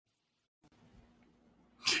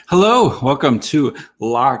Hello, welcome to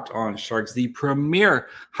Locked On Sharks, the premier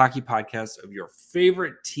hockey podcast of your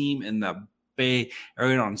favorite team in the Bay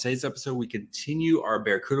Area. On today's episode, we continue our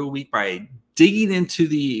Barracuda week by digging into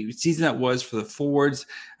the season that was for the forwards.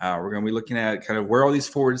 We're going to be looking at kind of where all these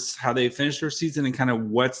forwards, how they finished their season, and kind of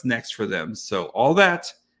what's next for them. So all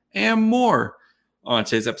that and more on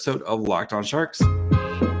today's episode of Locked On Sharks.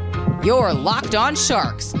 You're Locked On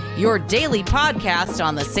Sharks, your daily podcast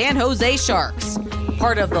on the San Jose Sharks.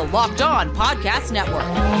 Part of the Locked On Podcast Network,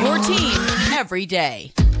 your team every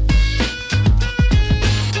day.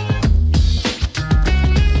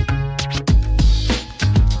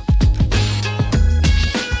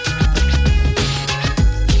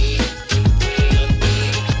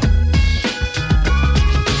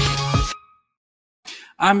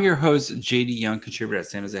 I'm your host, JD Young, contributor at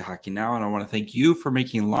San Jose Hockey Now, and I want to thank you for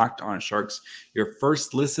making Locked On Sharks your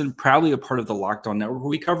first listen, proudly a part of the Locked On Network, where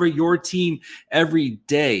we cover your team every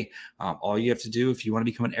day. All you have to do if you want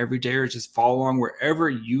to become an everydayer is just follow along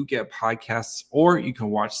wherever you get podcasts, or you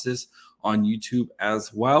can watch this on YouTube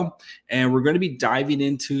as well. And we're going to be dive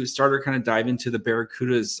into the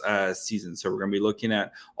Barracuda's season. So we're going to be looking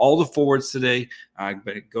at all the forwards today,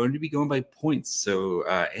 but going to be going by points. So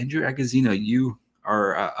Andrew Agozzino, you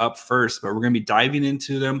are up first, but we're going to be diving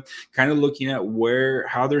into them, kind of looking at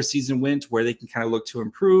how their season went, where they can kind of look to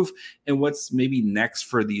improve, and what's maybe next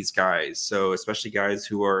for these guys. So especially guys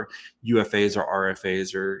who are UFAs or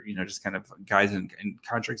RFAs, or just kind of guys in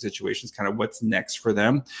contract situations, kind of what's next for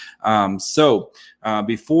them. So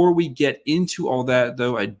before we get into all that,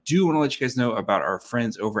 though, I do want to let you guys know about our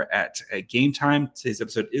friends over at Game Time. Today's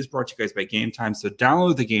episode is brought to you guys by Game Time. So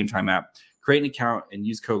download the Game Time app, create an account, and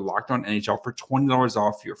use code LOCKEDONNHL for $20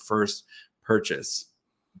 off your first purchase.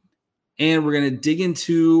 And we're going to dig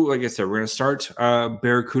into, like I said, we're going to start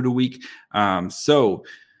Barracuda week. So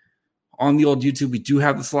on the old YouTube, we do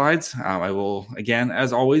have the slides. I will, again,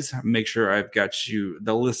 as always, make sure I've got you,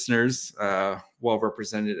 the listeners, well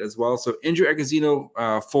represented as well. So Andrew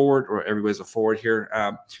Agozzino, forward, or everybody's a forward here.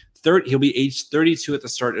 He'll be age 32 at the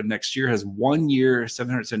start of next year, has 1 year,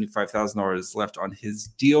 $775,000 left on his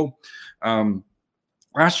deal.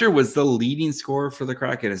 Last year was the leading scorer for the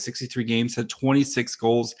Kraken in 63 games, had 26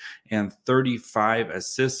 goals and 35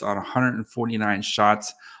 assists on 149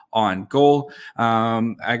 shots on goal.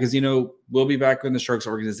 Agozzino will be back in the Sharks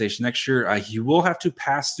organization next year. He will have to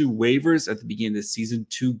pass through waivers at the beginning of the season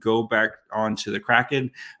to go back onto the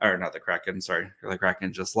Kraken, or not the Kraken, sorry, the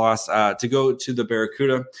Kraken just lost, to go to the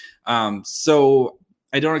Barracuda. So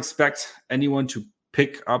I don't expect anyone to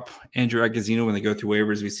pick up Andrew Agozzino when they go through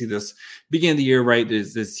waivers. We see this beginning of the year, right?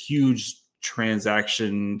 There's this huge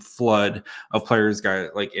transaction flood of players, guy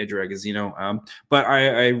like Andrew Agozzino. But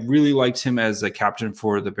I really liked him as a captain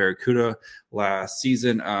for the Barracuda last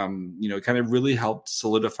season. Kind of really helped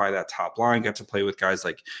solidify that top line. Got to play with guys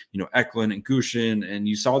like, Eklund and Gushin, and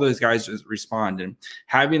you saw those guys just respond. And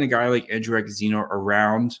having a guy like Andrew Agozzino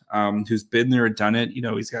around, who's been there and done it,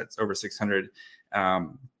 he's got over 600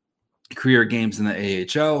 career games in the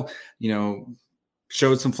AHL,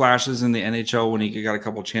 showed some flashes in the NHL when he got a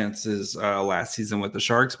couple chances last season with the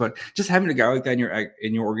Sharks. But just having a guy like that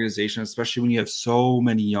in your organization, especially when you have so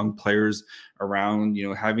many young players around,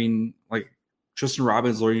 having like Tristan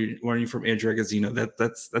Robbins learning from Andrew Agozzino,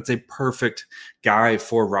 that's a perfect guy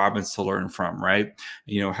for Robbins to learn from, right?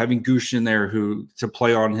 Having Gushin there to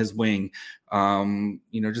play on his wing,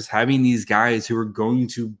 just having these guys who are going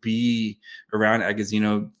to be around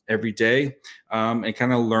Agozzino every day, and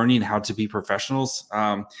kind of learning how to be professionals.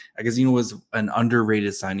 Agozzino was an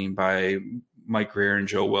underrated signing by Mike Greer and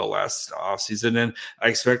Joe Will last offseason, and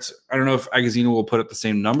I don't know if Agozzino will put up the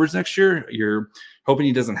same numbers next year. You're hoping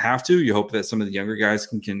he doesn't have to. You hope that some of the younger guys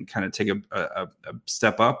can kind of take a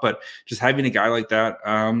step up, but just having a guy like that,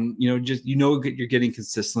 you're getting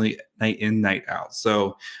consistently night in, night out.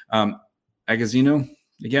 So Agozzino,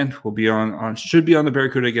 again, should be on the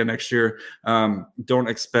Barracuda again next year. Don't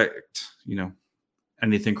expect,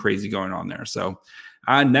 anything crazy going on there. So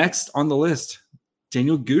next on the list,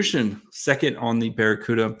 Daniel Gushin, second on the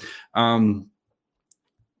Barracuda.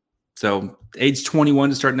 So age 21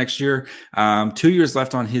 to start next year. 2 years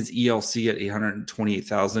left on his ELC at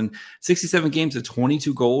 $828,000. 67 games at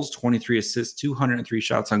 22 goals, 23 assists, 203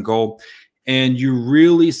 shots on goal. And you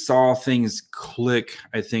really saw things click,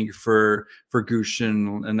 I think, for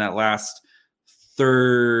Gushin in that last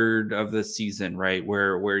third of the season, right?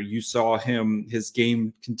 Where you saw his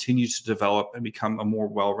game continue to develop and become a more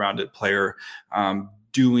well-rounded player,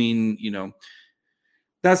 doing,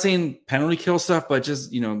 not saying penalty kill stuff, but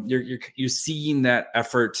just, you're seeing that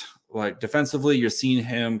effort like defensively, you're seeing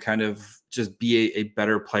him kind of just be a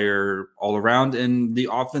better player all around, and the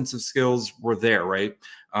offensive skills were there, right?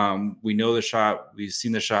 We know the shot, we've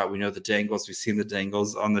seen the shot, we know the dangles, we've seen the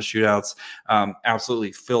dangles on the shootouts.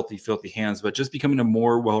 Absolutely filthy hands, but just becoming a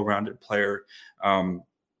more well-rounded player. And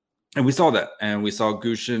we saw that, and we saw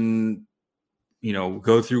Gushin,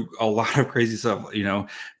 go through a lot of crazy stuff,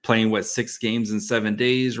 playing 6 games in 7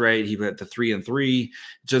 days, right? He went to 3-3,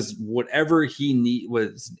 just whatever he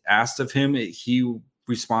was asked of him, he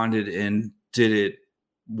responded and did it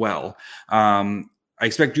well. I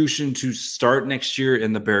expect Gushin to start next year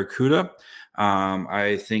in the Barracuda.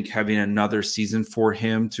 I think having another season for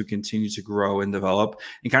him to continue to grow and develop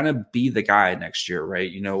and kind of be the guy next year,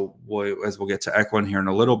 right? As we'll get to Eklund here in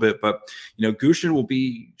a little bit, but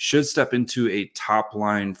Gushin should step into a top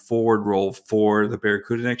line forward role for the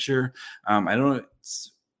Barracuda next year. I don't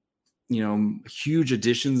huge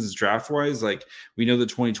additions draft wise. Like, we know the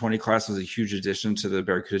 2020 class was a huge addition to the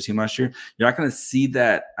Barracuda team last year. You're not going to see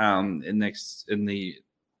that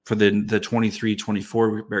for the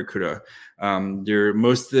 23-24 Barracuda.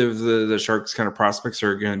 Most of the Sharks kind of prospects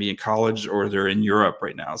are going to be in college or they're in Europe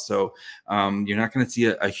right now. So you're not going to see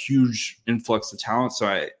a huge influx of talent. So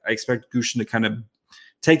I expect Gushin to kind of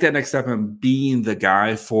take that next step and being the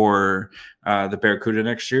guy for the Barracuda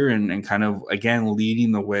next year and kind of, again,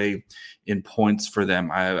 leading the way in points for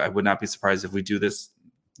them. I would not be surprised if we do this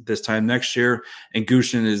time next year, and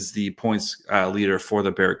Gushin is the points leader for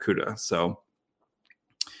the Barracuda. So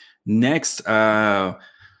next, Thomas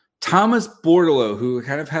Bordeleau, who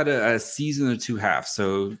kind of had a season or two half.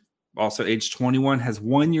 So also age 21, has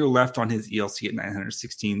 1 year left on his ELC at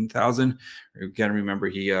 916,000. Again, remember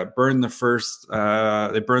he burned the first.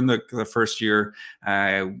 They burned the first year,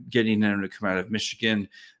 getting him to come out of Michigan.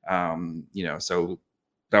 So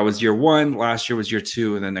that was year 1. Last year was year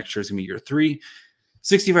 2, and then next year is gonna be year 3.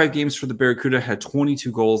 65 games for the Barracuda, had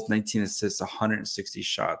 22 goals, 19 assists, 160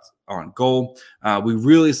 shots on goal. We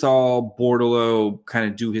really saw Bordeleau kind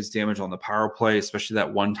of do his damage on the power play, especially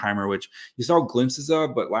that one-timer, which you saw glimpses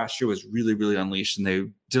of, but last year was really, really unleashed, and they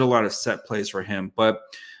did a lot of set plays for him. But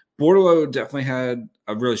Bordeleau definitely had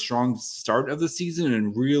a really strong start of the season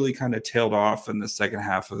and really kind of tailed off in the second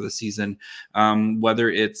half of the season. Whether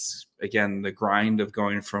it's, again, the grind of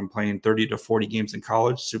going from playing 30 to 40 games in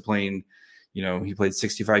college to playing, he played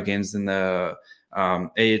 65 games in the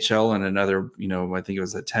AHL and another, I think it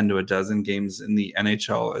was 10 to a dozen games in the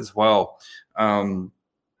NHL as well.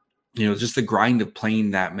 Just the grind of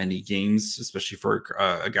playing that many games, especially for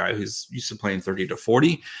a guy who's used to playing 30 to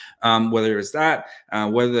 40, whether it's that,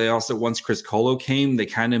 whether they also, once Chris Colo came, they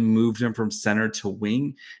kind of moved him from center to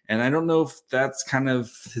wing. And I don't know if that's kind of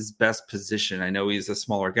his best position. I know he's a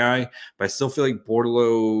smaller guy, but I still feel like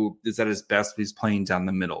Bordeleau is at his best when he's playing down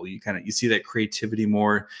the middle. You see that creativity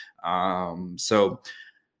more. So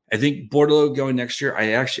I think Bordeleau going next year,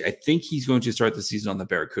 I think he's going to start the season on the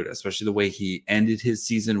Barracuda, especially the way he ended his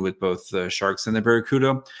season with both the Sharks and the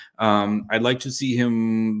Barracuda. I'd like to see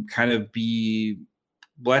him kind of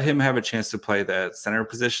let him have a chance to play that center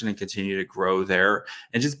position and continue to grow there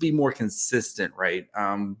and just be more consistent, right?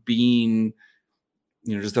 Being,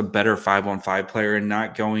 just a better 5-on-5 player and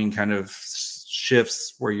not going kind of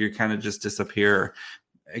shifts where you kind of just disappear.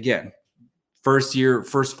 Again, first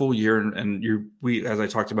full year, and we, as I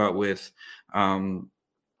talked about with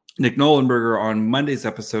Nick Nolenberger on Monday's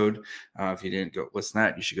episode. If you didn't go listen to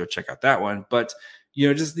that, you should go check out that one. But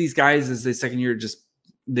just these guys as the second year, just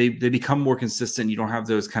they become more consistent. You don't have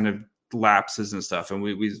those kind of lapses and stuff. And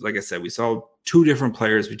we like I said, we saw 2 different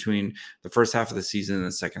players between the first half of the season and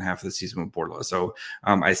the second half of the season with Bordeleau. So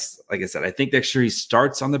I think next year he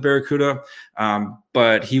starts on the Barracuda,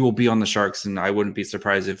 but he will be on the Sharks, and I wouldn't be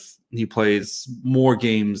surprised if he plays more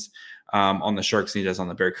games on the Sharks than he does on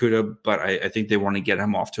the Barracuda. But I think they want to get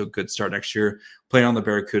him off to a good start next year. Playing on the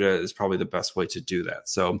Barracuda is probably the best way to do that.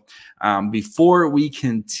 So before we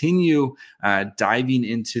continue diving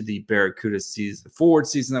into the Barracuda season, forward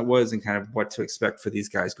season that was, and kind of what to expect for these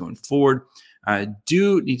guys going forward, I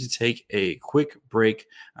do need to take a quick break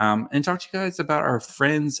and talk to you guys about our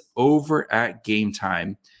friends over at Game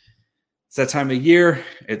Time. It's that time of year.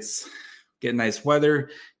 It's getting nice weather.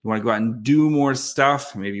 You want to go out and do more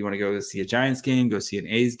stuff. Maybe you want to go see a Giants game, go see an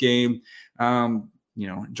A's game,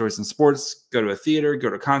 enjoy some sports, go to a theater, go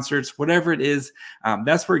to concerts, whatever it is.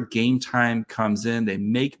 That's where Game Time comes in. They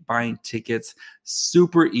make buying tickets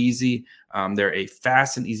super easy. They're a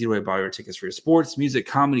fast and easy way to buy your tickets for your sports, music,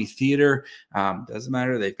 comedy, theater. Doesn't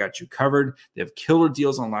matter. They've got you covered. They have killer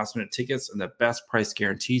deals on last minute tickets and the best price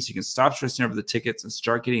guarantees. You can stop stressing over the tickets and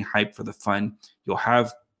start getting hyped for the fun you'll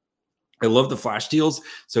have I love the flash deals.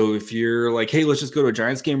 So if you're like, hey, let's just go to a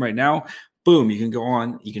Giants game right now, boom, you can go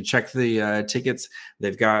on, you can check the tickets.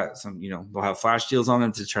 They've got some, they'll have flash deals on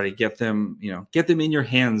them to try to get them in your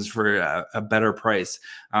hands for a better price.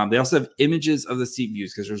 They also have images of the seat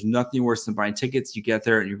views, because there's nothing worse than buying tickets. You get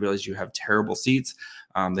there and you realize you have terrible seats.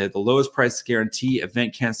 They have the lowest price guarantee,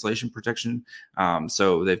 event cancellation protection.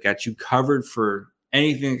 So they've got you covered for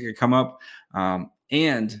anything that could come up.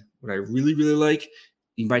 And what I really, really like,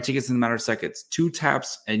 you can buy tickets in a matter of seconds. 2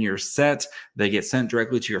 taps and you're set. They get sent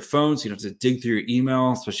directly to your phone, so you don't have to dig through your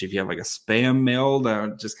email, especially if you have like a spam mail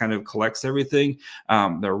that just kind of collects everything.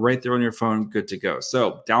 They're right there on your phone, good to go.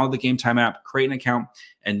 So download the Game Time app, create an account,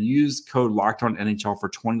 and use code LOCKEDONNHL for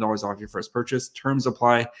 $20 off your first purchase. Terms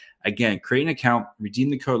apply. Again, create an account,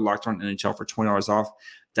 redeem the code LOCKEDONNHL for $20 off.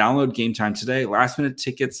 Download Game Time today. Last minute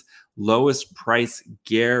tickets, lowest price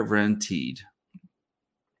guaranteed.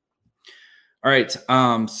 All right.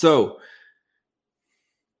 So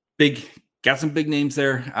got some big names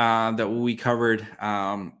there that we covered.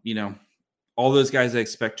 All those guys I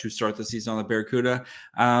expect to start the season on the Barracuda.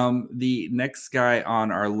 The next guy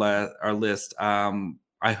on our list,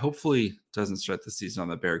 I hopefully doesn't start the season on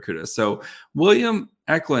the Barracuda. So William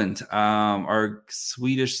Eklund, our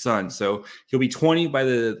Swedish son. So he'll be 20 by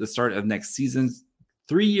the start of next season.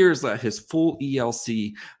 3 years left, his full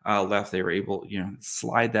ELC left. They were able,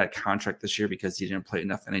 slide that contract this year because he didn't play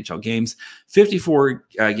enough NHL games. 54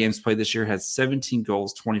 games played this year, has 17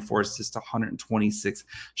 goals, 24 assists, 126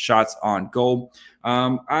 shots on goal.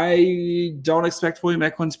 I don't expect William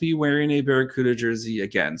Eklund to be wearing a Barracuda jersey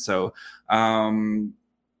again. So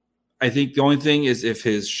I think the only thing is if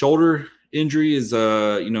his shoulder injury is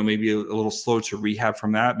maybe a little slow to rehab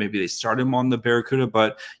from that. Maybe they start him on the Barracuda,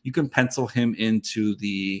 but you can pencil him into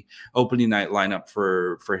the opening night lineup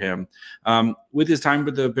for him. With his time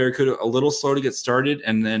with the Barracuda, a little slow to get started,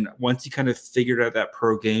 and then once he kind of figured out that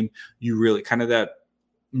pro game, you really kind of that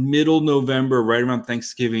middle November, right around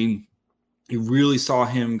Thanksgiving, you really saw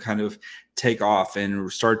him kind of take off and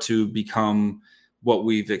start to become what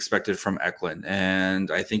we've expected from Eklund.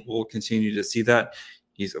 And I think we'll continue to see that.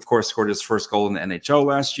 He's, of course, scored his first goal in the NHL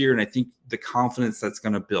last year, and I think the confidence that's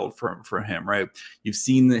going to build for him, right? You've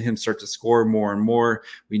seen him start to score more and more.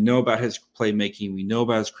 We know about his playmaking. We know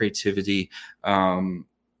about his creativity. I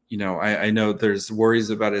know there's worries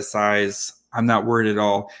about his size. I'm not worried at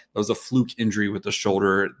all. That was a fluke injury with the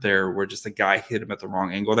shoulder there where just a guy hit him at the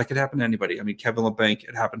wrong angle. That could happen to anybody. I mean, Kevin Labanc,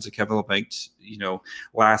 it happened to Kevin Labanc,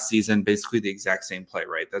 last season, basically the exact same play,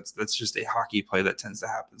 right? That's just a hockey play that tends to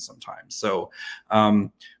happen sometimes. So,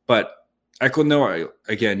 but Eklund, no,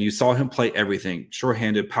 again, you saw him play everything,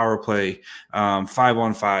 shorthanded, power play,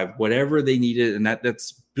 5-on-5, whatever they needed. And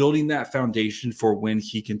that's building that foundation for when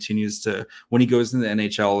he goes into the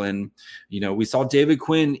NHL. And, we saw David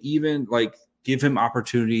Quinn even give him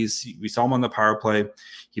opportunities. We saw him on the power play.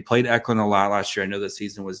 He played Eklund a lot last year. I know the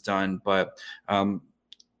season was done, but, and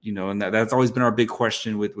that's always been our big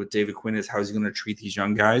question with David Quinn is how's he going to treat these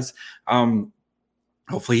young guys?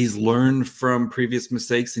 Hopefully he's learned from previous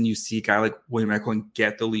mistakes and you see a guy like William Eklund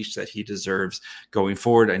get the leash that he deserves going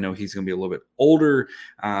forward. I know he's going to be a little bit older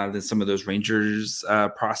than some of those Rangers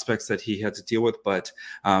prospects that he had to deal with, but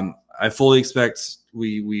I fully expect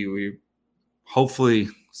we hopefully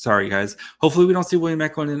we don't see William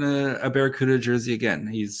Eklund in a Barracuda jersey again.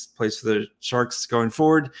 He's plays for the Sharks going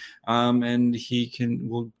forward, and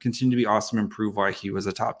will continue to be awesome and prove why he was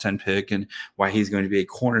a top 10 pick and why he's going to be a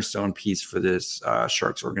cornerstone piece for this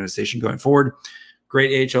Sharks organization going forward.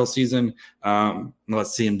 Great AHL season.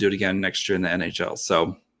 Let's see him do it again next year in the NHL.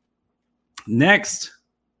 So next,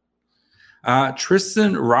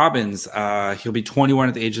 Tristan Robbins. He'll be 21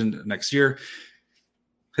 at the age of next year.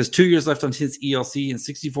 Has 2 years left on his ELC in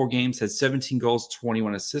 64 games, has 17 goals,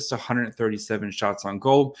 21 assists, 137 shots on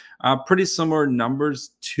goal. Pretty similar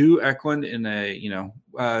numbers to Eklund in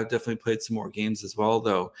definitely played some more games as well,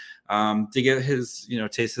 though, to get his,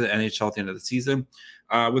 taste of the NHL at the end of the season.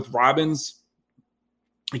 With Robbins,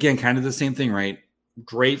 again, kind of the same thing, right?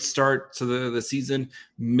 Great start to the season.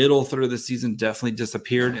 Middle third of the season definitely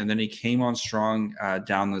disappeared, and then he came on strong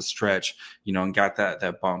down the stretch, and got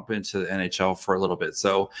that bump into the NHL for a little bit.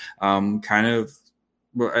 So kind of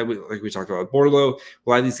like we talked about Bordelot, a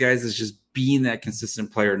lot of these guys is just being that consistent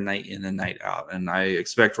player night in and night out. And I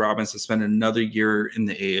expect Robbins to spend another year in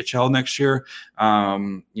the AHL next year,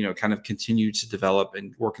 kind of continue to develop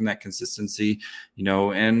and work in that consistency,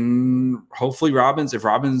 and hopefully if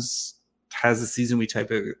Robbins has the season we type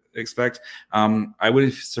of expect. I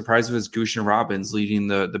wouldn't be surprised if it's Gushin Robbins leading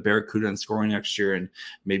the Barracuda in scoring next year, and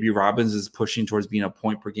maybe Robbins is pushing towards being a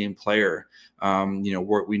point per game player.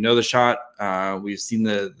 We know the shot. We've seen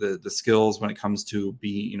the skills when it comes to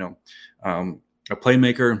being, a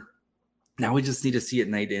playmaker. Now we just need to see it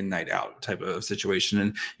night in, night out type of situation,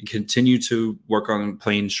 and continue to work on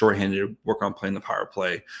playing shorthanded, work on playing the power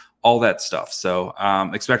play, all that stuff. So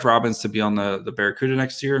expect Robbins to be on the Barracuda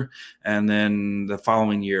next year, and then the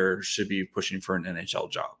following year should be pushing for an NHL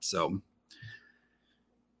job. So,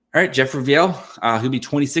 all right, Jeff Raviel, he'll be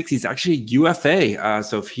 26. He's actually a UFA.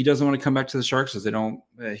 So if he doesn't want to come back to the Sharks,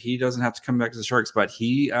 he doesn't have to come back to the Sharks. But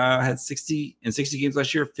he had 60 games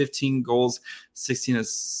last year, 15 goals, 16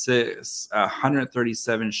 assists,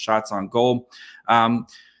 137 shots on goal.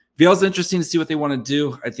 Viel's interesting to see what they want to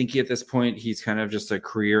do. I think at this point, he's kind of just a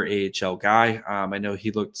career AHL guy. I know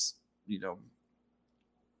he looks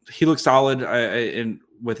solid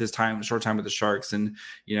with his short time with the Sharks, and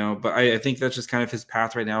but I think that's just kind of his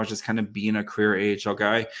path right now, is just kind of being a career AHL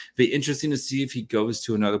guy. It'd be interesting to see if he goes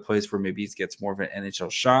to another place where maybe he gets more of an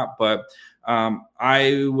NHL shot. But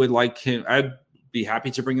I would like him. I'd be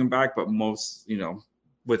happy to bring him back, but most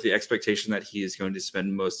with the expectation that he is going to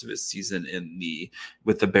spend most of his season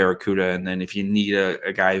with the Barracuda. And then if you need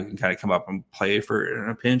a guy who can kind of come up and play in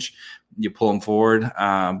a pinch, you pull him forward.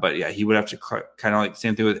 But yeah, he would have to kind of like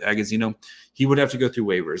same thing with Agazino. He would have to go through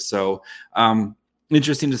waivers. So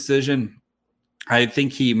interesting decision. I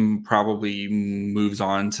think he probably moves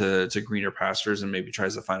on to greener pastures and maybe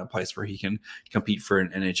tries to find a place where he can compete for an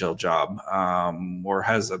NHL job, or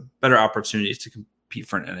has a better opportunity to compete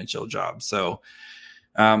for an NHL job. So,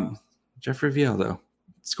 Jeffrey Viel, though,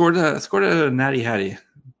 scored a natty hattie.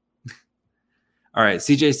 All right,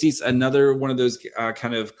 CJ Cease, another one of those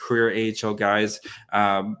kind of career AHL guys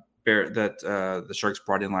that the Sharks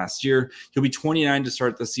brought in last year. He'll be 29 to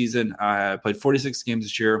start the season. Played 46 games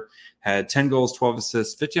this year, had 10 goals, 12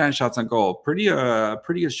 assists, 59 shots on goal. Pretty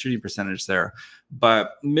good shooting percentage there,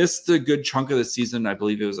 but missed a good chunk of the season. I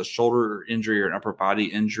believe it was a shoulder injury or an upper body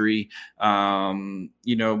injury.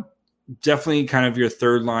 Definitely kind of your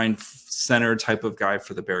third line center type of guy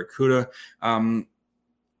for the Barracuda. I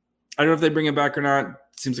don't know if they bring him back or not.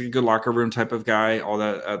 Seems like a good locker room type of guy, all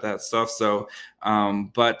that stuff. So,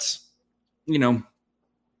 but we kind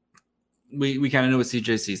of know what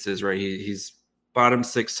CJ Cease is, right? He's bottom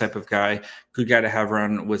six type of guy, good guy to have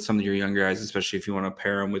around with some of your younger guys, especially if you want to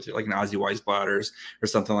pair him with like an Ozzy Weisblatters or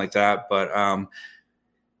something like that. But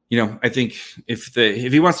I think if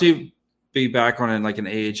he wants to be back on an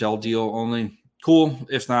AHL deal only, cool.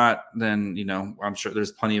 If not, then I'm sure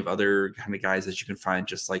there's plenty of other kind of guys that you can find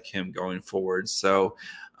just like him going forward. So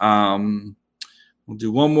we'll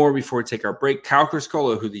do one more before we take our break. Kyle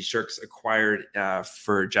Criscuolo, who the Sharks acquired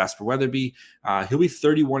for Jasper Weatherby, he'll be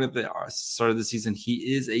 31 at the start of the season.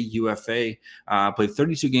 He is a UFA. Played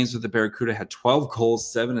 32 games with the Barracuda, had 12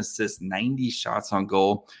 goals, 7 assists, 90 shots on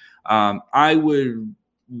goal. I would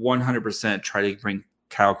 100% try to bring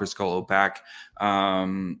Kyle Criscuolo back.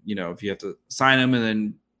 If you have to sign him and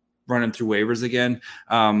then run him through waivers again,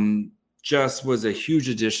 just was a huge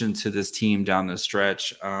addition to this team down the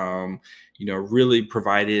stretch. Really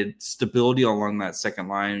provided stability along that second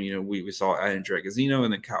line. We saw Andrew Agazino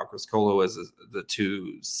and then Kyle Criscuolo as the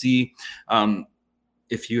 2C.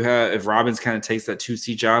 If Robbins kind of takes that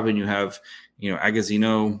 2C job and you have,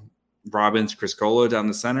 Agazino, Robbins, Criscuolo down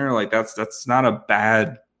the center, like that's not a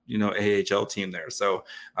bad AHL team there. So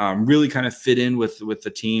really kind of fit in with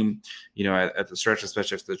the team, at the stretch,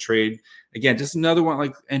 especially after the trade. Again, just another one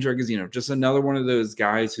like Andrew Agazino, just another one of those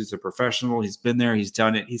guys who's a professional. He's been there, he's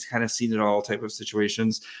done it, he's kind of seen it all type of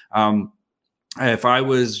situations. If I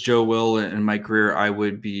was Joe Will in my career, I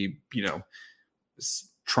would be,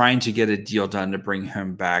 trying to get a deal done to bring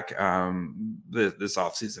him back this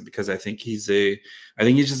offseason, because I think he's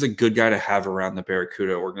just a good guy to have around the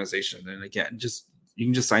Barracuda organization. And again, you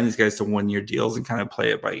can just sign these guys to 1-year deals and kind of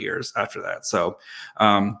play it by years after that. So,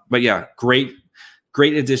 but yeah, great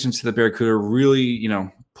additions to the Barracuda. Really,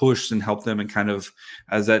 pushed and helped them, and kind of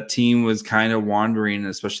as that team was kind of wandering,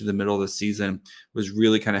 especially the middle of the season, was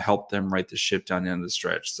really kind of helped them right the ship down the end of the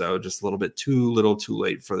stretch. So just a little bit too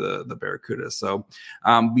late for the Barracuda. So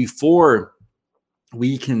before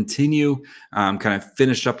we continue, kind of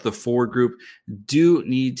finish up the forward group, do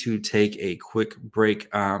need to take a quick break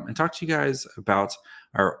and talk to you guys about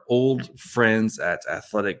our old friends at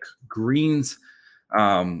Athletic Greens.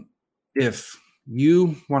 If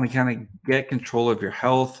you want to kind of get control of your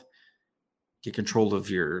health, get control of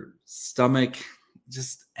your stomach,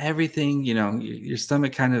 just everything, your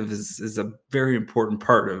stomach kind of is a very important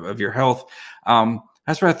part of your health.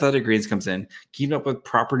 That's where Athletic Greens comes in. Keeping up with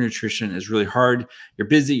proper nutrition is really hard. You're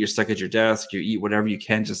busy, you're stuck at your desk, you eat whatever you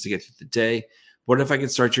can just to get through the day. What if I could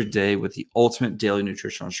start your day with the ultimate daily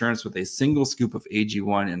nutritional insurance with a single scoop of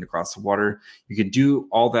AG1 in a glass of water? You can do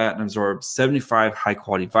all that and absorb 75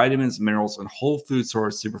 high-quality vitamins, minerals, and whole food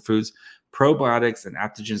source superfoods, probiotics, and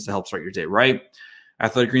adaptogens to help start your day right.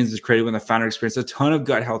 Athletic Greens was created when the founder experienced a ton of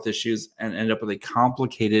gut health issues and ended up with a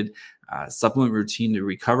complicated supplement routine to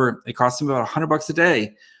recover. It cost him about $100 a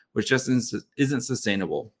day, which just isn't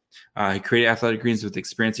sustainable. He created Athletic Greens with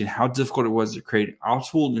experiencing how difficult it was to create an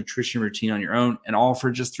optimal nutrition routine on your own, and all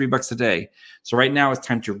for just $3 a day. So right now it's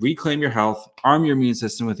time to reclaim your health, arm your immune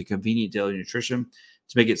system with a convenient daily nutrition.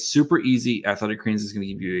 To make it super easy, Athletic Greens is going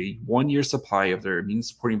to give you a 1-year supply of their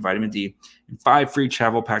immune-supporting vitamin D and 5 free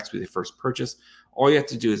travel packs with your first purchase. All you have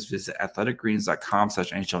to do is visit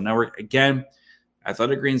athleticgreens.com/NHL Network. Again,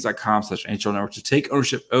 athleticgreens.com/NHL Network to take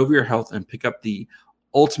ownership over your health and pick up the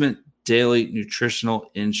ultimate daily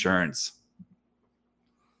nutritional insurance.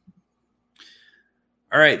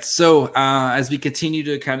 All right, so as we continue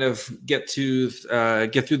to kind of get through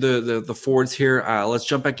the forwards here, let's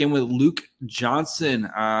jump back in with Luke Johnson,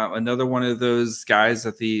 another one of those guys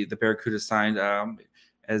that the Barracuda signed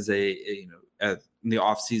as in the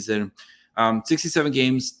offseason. 67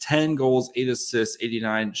 games, 10 goals, 8 assists,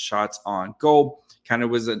 89 shots on goal. Kind of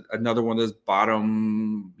was another one of those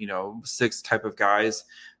bottom 6 type of guys.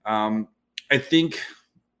 I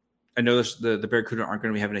know the Barracuda aren't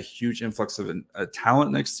going to be having a huge influx of a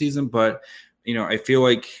talent next season, but I feel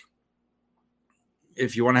like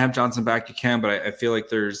if you want to have Johnson back, you can. But I feel like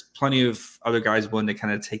there's plenty of other guys willing to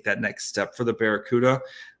kind of take that next step for the Barracuda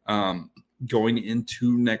going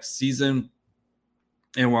into next season.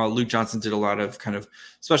 And while Luke Johnson did a lot of kind of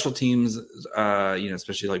special teams,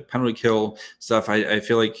 especially like penalty kill stuff, I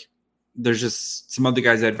feel like there's just some other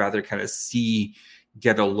guys I'd rather kind of see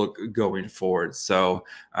get a look going forward. So,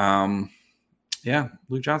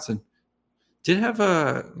 Luke Johnson did have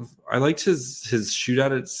I liked his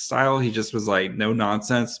shootout style. He just was like, no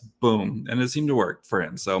nonsense, boom. And it seemed to work for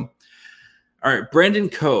him. So, all right, Brandon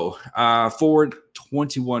Coe, forward,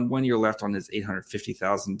 21, 1 year left on his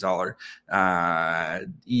 $850,000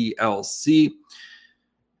 ELC.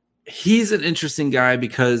 He's an interesting guy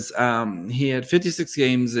because he had 56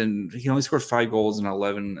 games and he only scored 5 goals and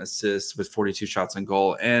 11 assists with 42 shots on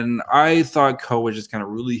goal. And I thought Coe would just kind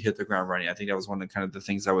of really hit the ground running. I think that was one of the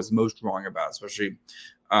things I was most wrong about, especially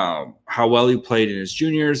how well he played in his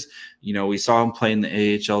juniors. We saw him play in the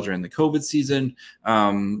AHL during the COVID season.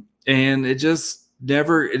 And it just didn't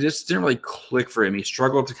really click for him. He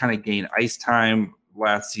struggled to kind of gain ice time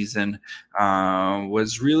last season.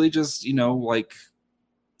 Was really just,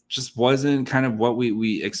 just wasn't kind of what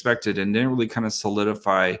we expected and didn't really kind of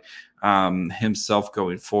solidify himself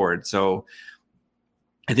going forward. So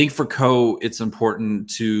I think for Coe, it's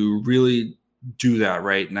important to really do that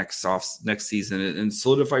right next season and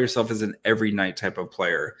solidify yourself as an every night type of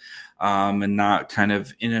player. And not kind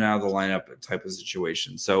of in and out of the lineup type of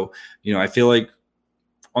situation. So, I feel like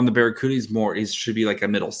on the Barracuda, he should be like a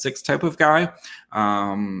middle 6 type of guy.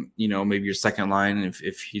 Maybe your second line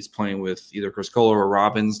if he's playing with either Chris Kohler or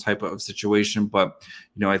Robbins type of situation. But,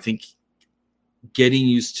 I think getting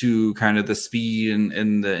used to kind of the speed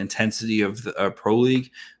and the intensity of the Pro League,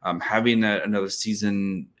 having another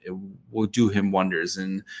season will do him wonders.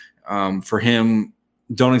 And for him,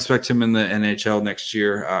 don't expect him in the NHL next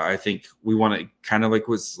year. I think we want to kind of like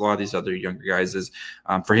with a lot of these other younger guys is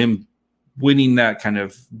for him winning that kind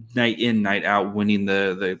of night in, night out, winning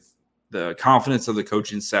the confidence of the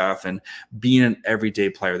coaching staff and being an everyday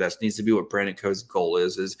player. That needs to be what Brandon Coe's goal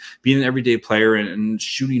is being an everyday player and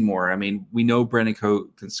shooting more. I mean, we know Brandon Coe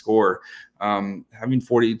can score. Having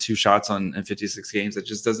 42 shots in 56 games, that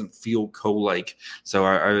just doesn't feel Coe-like. So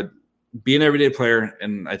I would be an everyday player,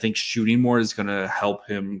 and I think shooting more is going to help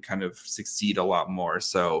him kind of succeed a lot more.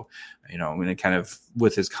 So, I'm going to kind of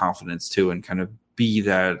with his confidence too, and kind of be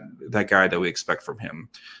that guy that we expect from him.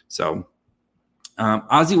 So,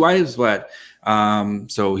 Ozzy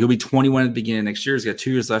Wiesblatt, so he'll be 21 at the beginning of next year. He's got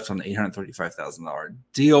 2 years left on the $835,000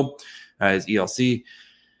 deal. His ELC.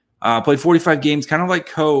 Played 45 games, kind of like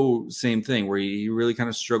Coe, same thing, where he really kind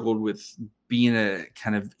of struggled with being a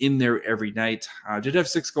kind of in there every night. Did have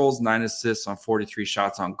 6 goals, 9 assists on 43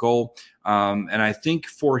 shots on goal. And I think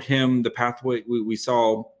for him, the pathway we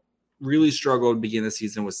saw really struggled at the beginning of the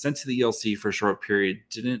season, was sent to the ELC for a short period.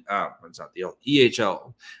 It's not the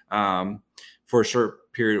EHL for a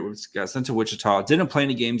short period. Got sent to Wichita. Didn't play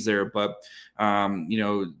any games there, but,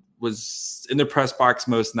 was in the press box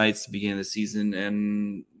most nights to begin the season.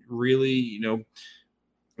 And really,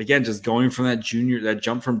 again, just going from that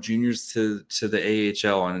jump from juniors to the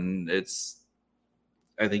AHL, and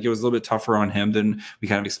I think it was a little bit tougher on him than we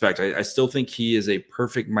kind of expect. I still think he is a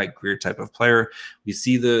perfect Mike Greer type of player. We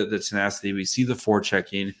see the tenacity, we see the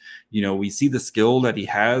forechecking, we see the skill that he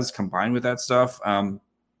has combined with that stuff.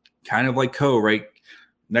 Kind of like Ko, right?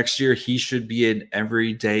 Next year, he should be an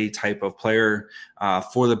everyday type of player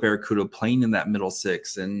for the Barracuda, playing in that middle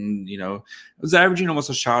six. And, was averaging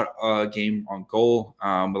almost a shot a game on goal.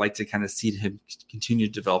 Would like to kind of see him continue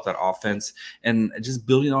to develop that offense and just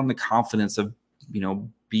building on the confidence of,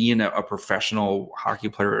 being a professional hockey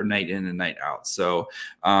player night in and night out. So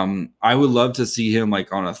I would love to see him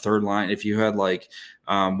like on a third line. If you had like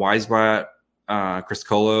Weisblatt, Chris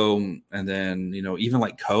Colo, and then, even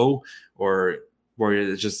like Ko, or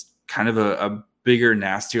it's just kind of a bigger,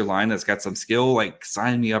 nastier line that's got some skill, like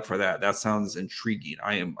sign me up for that. That sounds intriguing.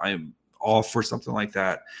 I am all for something like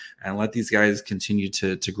that, and let these guys continue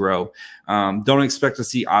to grow. Don't expect to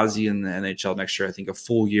see Ozzy in the NHL next year. I think a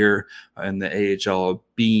full year in the AHL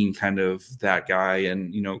being kind of that guy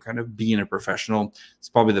and, kind of being a professional, it's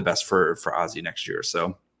probably the best for Ozzy next year.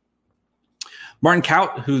 So Martin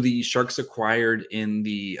Kaut, who the Sharks acquired in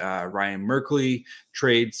the Ryan Merkley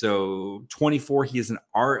trade. So 24, he is an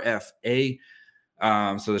RFA.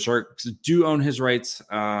 So the Sharks do own his rights.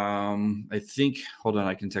 I think, hold on,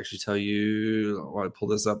 I can actually tell you while I pull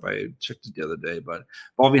this up. I checked it the other day, but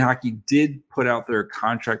Ballsy Hockey did put out their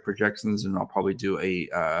contract projections, and I'll probably do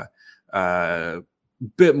a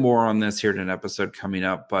bit more on this here in an episode coming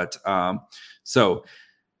up. But so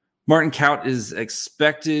Martin Kaut is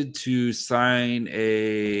expected to sign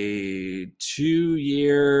a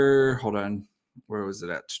 2-year. Hold on, where was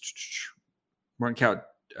it at? Martin Kaut.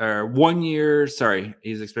 1 year, sorry,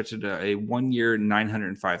 he's expected a 1 year,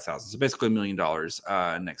 $905,000. So basically $1 million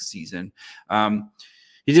next season.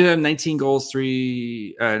 He did have 19 goals,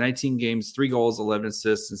 19 games, 3 goals, 11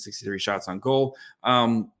 assists, and 63 shots on goal.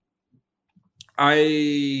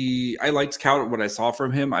 I liked Kaut, what I saw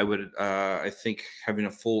from him. I think having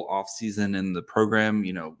a full off season in the program,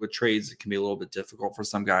 with trades, it can be a little bit difficult for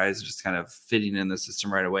some guys, just kind of fitting in the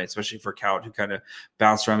system right away, especially for Kaut, who kind of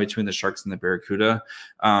bounced around between the Sharks and the Barracuda.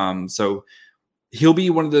 So he'll be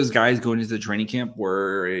one of those guys going into the training camp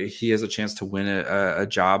where he has a chance to win a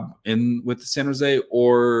job with San Jose,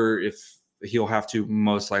 or if he'll have to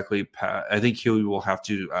most likely I think he will have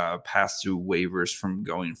to pass through waivers from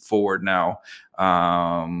going forward now.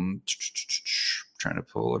 Trying to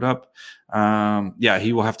pull it up.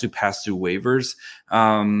 He will have to pass through waivers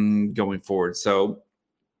going forward. So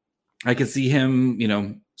I can see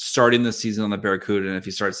him, starting the season on the Barracuda, and if he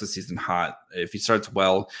starts the season hot, if he starts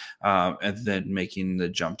well, and then making the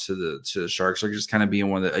jump to the Sharks, or just kind of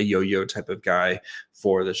being a yo-yo type of guy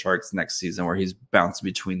for the Sharks next season, where he's bouncing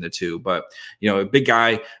between the two. But a big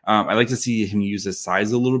guy. I like to see him use his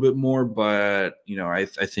size a little bit more, but I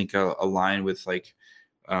think a line with like.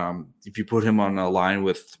 If you put him on a line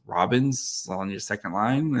with Robbins on your second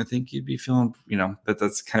line, I think you'd be feeling,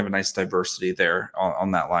 that's kind of a nice diversity there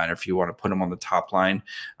on that line. Or if you want to put him on the top line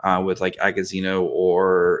with like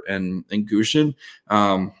Agazino and Gushin,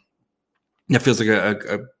 it feels like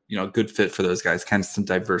a good fit for those guys. Kind of some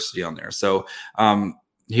diversity on there. So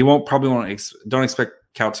he don't expect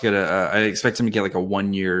Kaut to get I expect him to get like a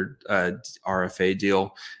 1 year RFA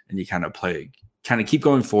deal, and you kind of keep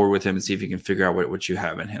going forward with him and see if you can figure out what you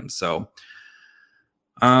have in him. So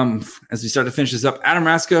as we start to finish this up, Adam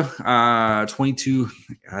Raska, 22,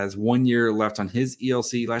 has 1 year left on his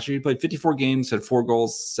ELC. Last year he played 54 games, had 4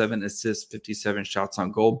 goals, 7 assists, 57 shots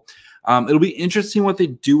on goal. It'll be interesting what they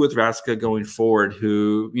do with Raska going forward,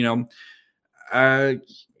 who,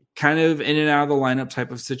 kind of in and out of the lineup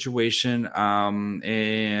type of situation.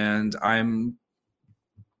 And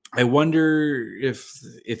I wonder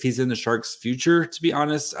if he's in the Sharks' future, to be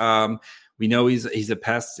honest. We know he's a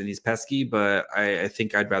pest and he's pesky, but I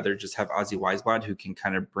think I'd rather just have Ozzy Weisblatt, who can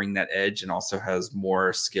kind of bring that edge and also has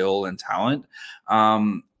more skill and talent.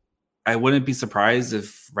 I wouldn't be surprised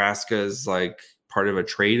if Raska is like part of a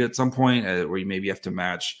trade at some point where you maybe have to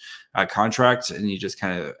match a contract and you just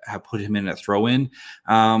kind of have put him in a throw-in.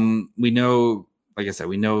 We know, like I said,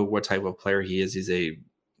 we know what type of player he is. He's a,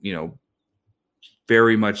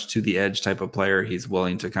 very much to the edge type of player. He's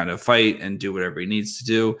willing to kind of fight and do whatever he needs to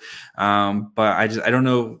do. But I don't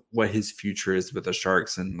know what his future is with the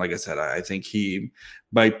Sharks. And like I said, I think he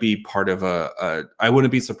might be part of I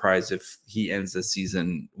wouldn't be surprised if he ends the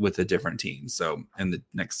season with a different team. So in the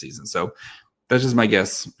next season. So that's just my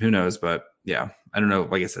guess. Who knows? But yeah, I don't know.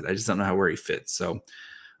 Like I said, I just don't know where he fits. So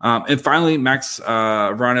And finally, Max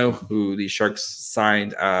Rano, who the Sharks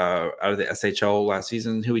signed out of the SHL last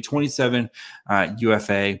season. He'll be 27,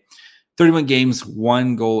 UFA. 31 games,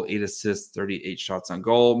 1 goal, 8 assists, 38 shots on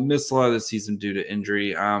goal. Missed a lot of the season due to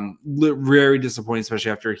injury. Very disappointing,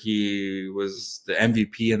 especially after he was the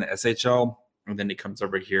MVP in the SHL. And then he comes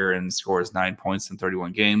over here and scores 9 points in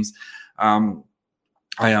 31 games. I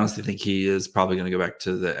honestly think he is probably going to go back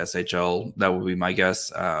to the SHL. That would be my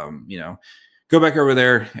guess. Go back over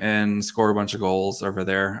there and score a bunch of goals over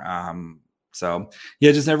there.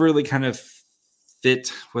 Just never really kind of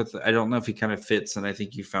fit with. I don't know if he kind of fits, and I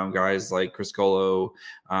think you found guys like Chris Golo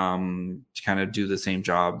to kind of do the same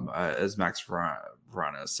job as Max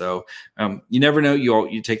Verana. So you never know.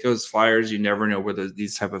 You take those flyers. You never know whether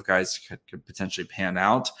these type of guys could potentially pan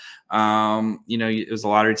out. It was a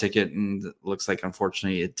lottery ticket, and it looks like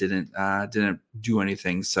unfortunately it didn't do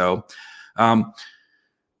anything. So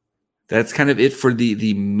that's kind of it for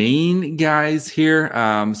the main guys here.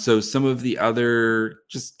 So some of the other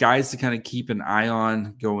just guys to kind of keep an eye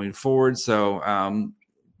on going forward. So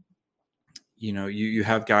you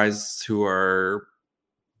have guys who are.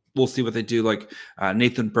 We'll see what they do. Like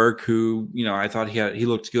Nathan Burke, who, I thought he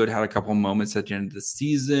looked good, had a couple of moments at the end of the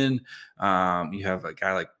season. You have a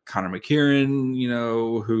guy like Connor McKieran,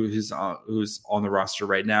 who's on the roster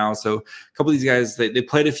right now. So a couple of these guys, they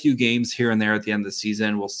played a few games here and there at the end of the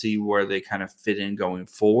season. We'll see where they kind of fit in going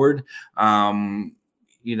forward. But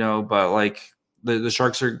like the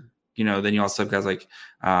Sharks are, then you also have guys like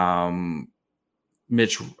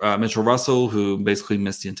Mitchell Russell, who basically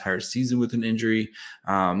missed the entire season with an injury,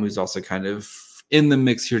 who's also kind of in the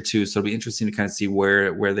mix here too. So it'll be interesting to kind of see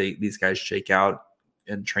where these guys shake out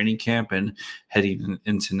in training camp and heading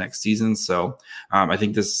into next season. So I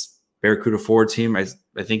think this Barracuda forward team, I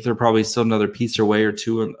think they're probably still another piece away or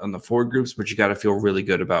two on the forward groups, but you got to feel really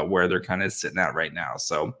good about where they're kind of sitting at right now.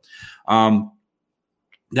 So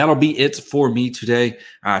that'll be it for me today.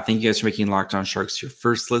 Thank you guys for making Locked On Sharks your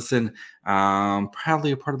first listen.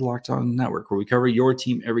 Proudly a part of the Locked On Network, where we cover your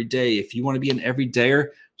team every day. If you want to be an everydayer,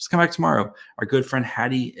 just come back tomorrow. Our good friend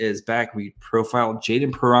Hattie is back. We profile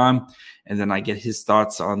Jaden Perron, and then I get his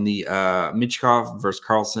thoughts on the Michkov versus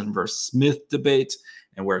Carlson versus Smith debate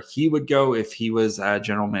and where he would go if he was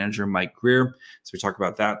general manager Mike Greer. So we talk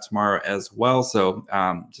about that tomorrow as well. So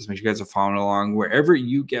just make sure you guys are following along wherever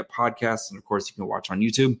you get podcasts. And of course, you can watch on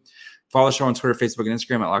YouTube. Follow the show on Twitter, Facebook, and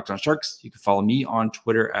Instagram at Locked On Sharks. You can follow me on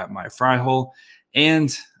Twitter at MyFryHole.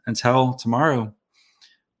 And until tomorrow,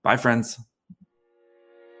 bye, friends.